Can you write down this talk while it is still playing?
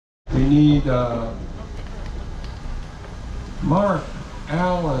We need Mark,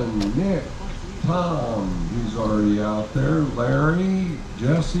 Alan, Nick, Tom, he's already out there, Larry,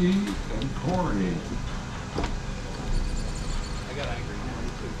 Jesse, and Corey. I got angry.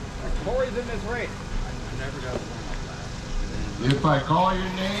 Corey's in this race. I never got one like that. If I call your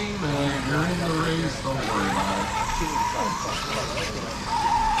name and you're in the race, don't worry about it.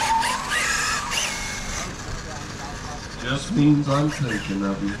 Just means I'm thinking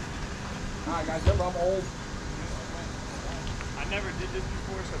of you. Alright guys, remember I'm old. I never did this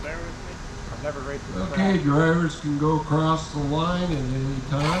before, so bear with me. I've never raced this Okay, drivers can go across the line at any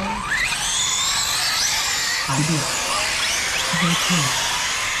time. Idea. Very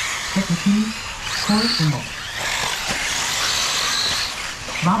Secretary, Corey Kimball.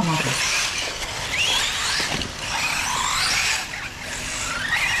 Bob Walker.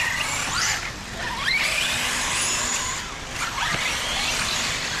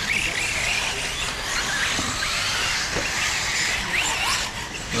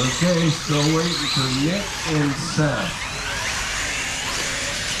 Okay, still waiting for Nick and Seth.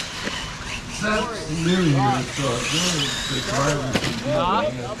 Seth's new here, so as soon as the drivers can do it, I'll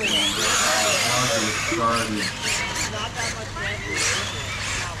get started.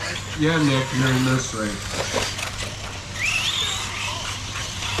 Yeah, Nick, you're in this race.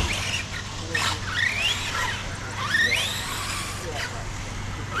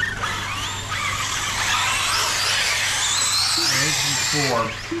 Four.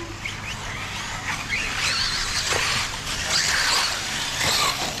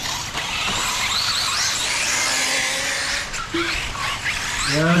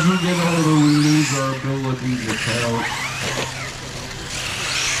 Yeah, as we get older, we lose our ability to count.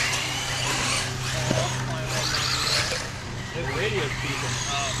 This radio speaking.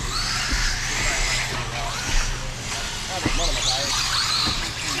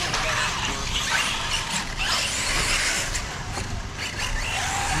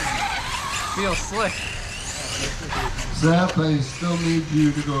 Feels slick. Seth, I still need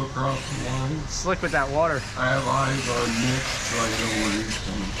you to go across the line. Slick with that water. I have eyes on Nick, so I know where he's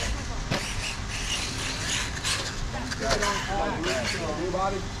coming.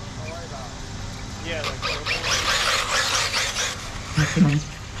 Yeah,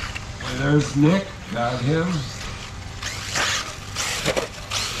 There's Nick, got him.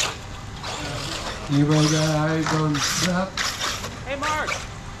 Anybody got eyes on Seth? hey Mark,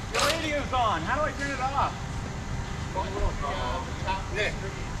 your radio's on. How do I turn it off? Nick.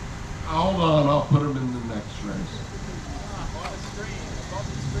 Hold on, I'll put him in the next race.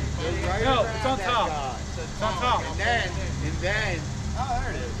 No, it's on top. It's on top. And then. Oh,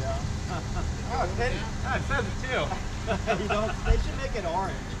 there it is. Oh, it says it too. They should make it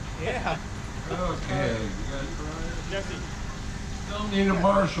orange. Yeah. Okay, you guys ready? Jesse. Still need a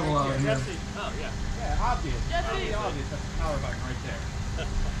marshal out here. Jesse. Oh, yeah. Yeah, obvious. Jesse. Pretty obvious. That's the power button right there.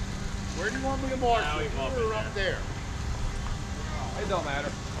 Where do you want me to mark? Now we bump We're it up there. It don't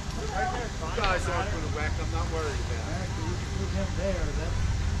matter. Guys are for the wreck. I'm not worried about it. Move him there.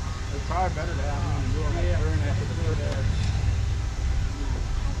 It's probably better to have him in the middle of that turn after the first edge.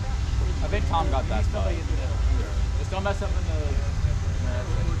 I think Tom got that spot. Just don't mess up in the...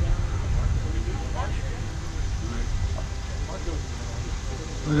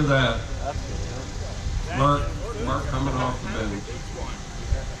 Look at that. Mark coming off the bench.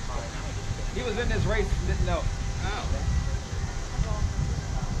 He was in this race and didn't know.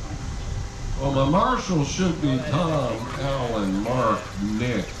 Well, my marshal should be Tom, Alan, Mark,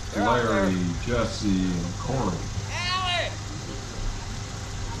 Nick, Larry, Jesse, and Corey. Alan!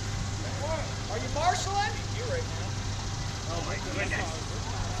 Are you marshaling? You right now. Oh my goodness.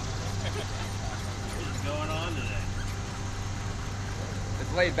 What is going on today?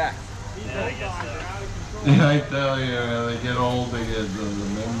 It's laid back. Yeah, I guess so. Yeah, I tell you, they get old, they get the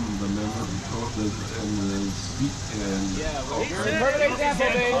member and the speak and Perfect example,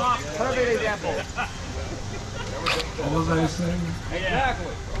 babe. Perfect example. what was I saying?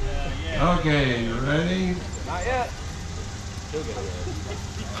 Exactly. Yeah. Okay, you ready? Not yet.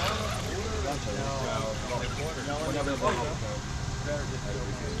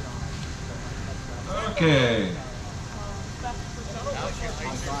 Okay.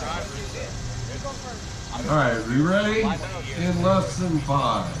 All right, we ready? In less than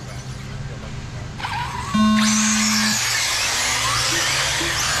 5.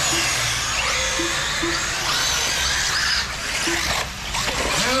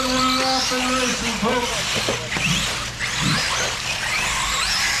 And we're off and racing, folks.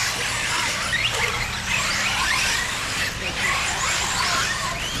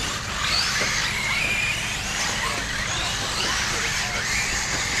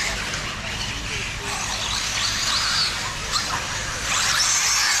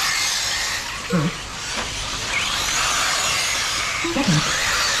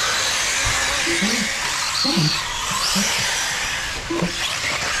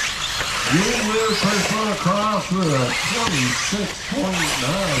 Junior Persona Cross with a 26.9.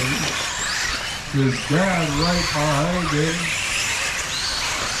 His dad right behind him.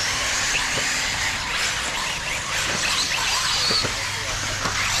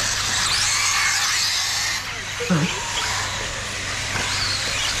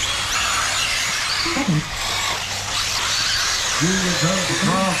 Second. Junior comes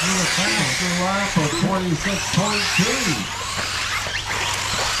across with a faster lap of 26.2.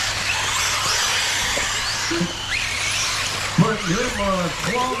 Putting him on a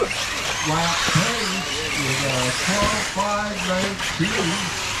 12-lap pace with a 12.5.19.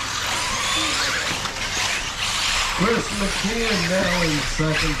 Chris McKeon now in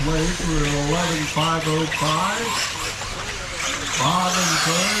second place with an 11.505. Bob in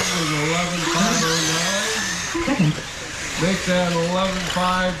third with 11.509. Second. Make that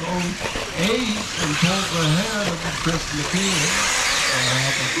 11.508 and pulls ahead of Chris McKeon.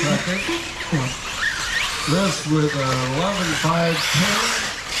 Second. Chris with an 11.510.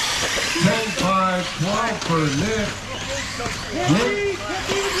 10.512 for Nick.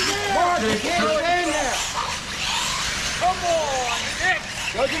 Mark, get in there. Come on, Nick.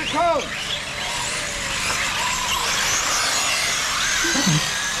 Go to the cone.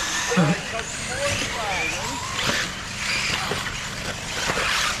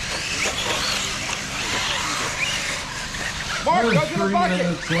 Mark, There's go to the 3 bucket.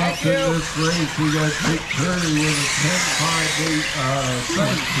 minutes left in this race. We got Dick Curry with a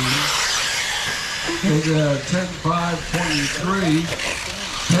 10.517. They got 10.523.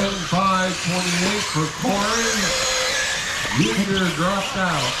 10.528 for Corey. Junior dropped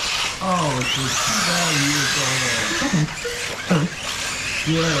out. Oh, it's just too bad he was on that.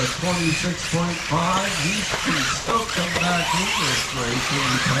 He had a 26.5. He can still come back in this race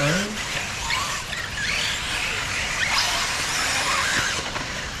anytime.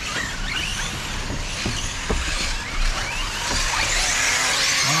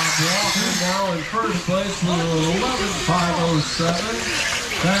 Walker now in first place with an 11.507.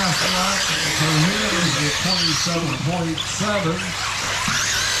 Fast lap for him is a 27.7.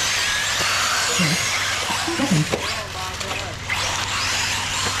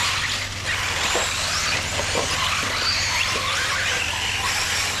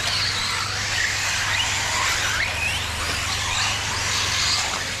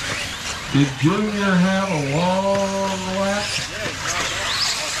 Did Junior have a long lap?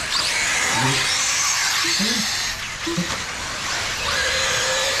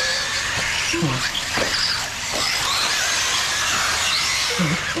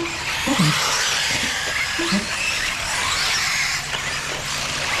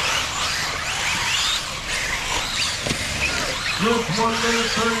 With 1 minute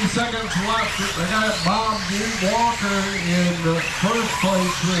 30 seconds left, they got Bob D. Walker in first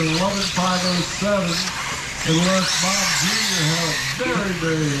place with 11.507. Unless Bob Jr. had a very,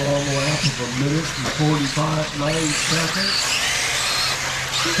 very long lap of 1 minute and 45.9 seconds.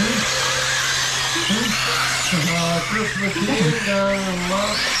 Chris McKeon down in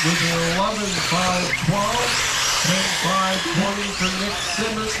left with an 11.512. 10.520 for Nick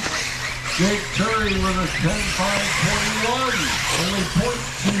Simmons. Jake Curry with a 10.521. Only 0.2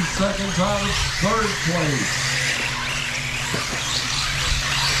 seconds out of third place.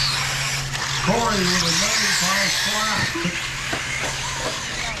 Corey with a 95 flat.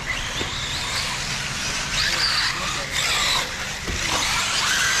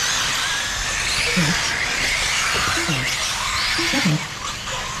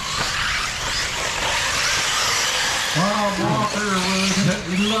 Bob Walker with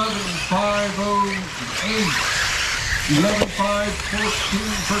 11.508.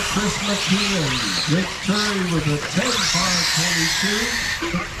 11.514 for Chris McKeon. Dick Curry with a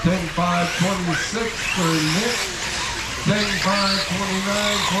 10.522. 10.526 for Nick.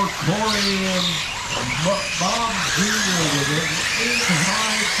 10.529 for Corey and Bob Jr. with an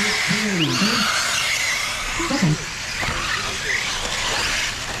 8.515.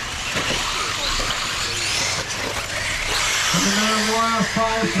 Coming down the last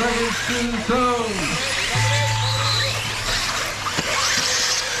 5 seconds to the zone.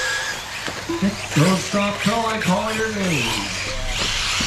 Don't stop till I call your name.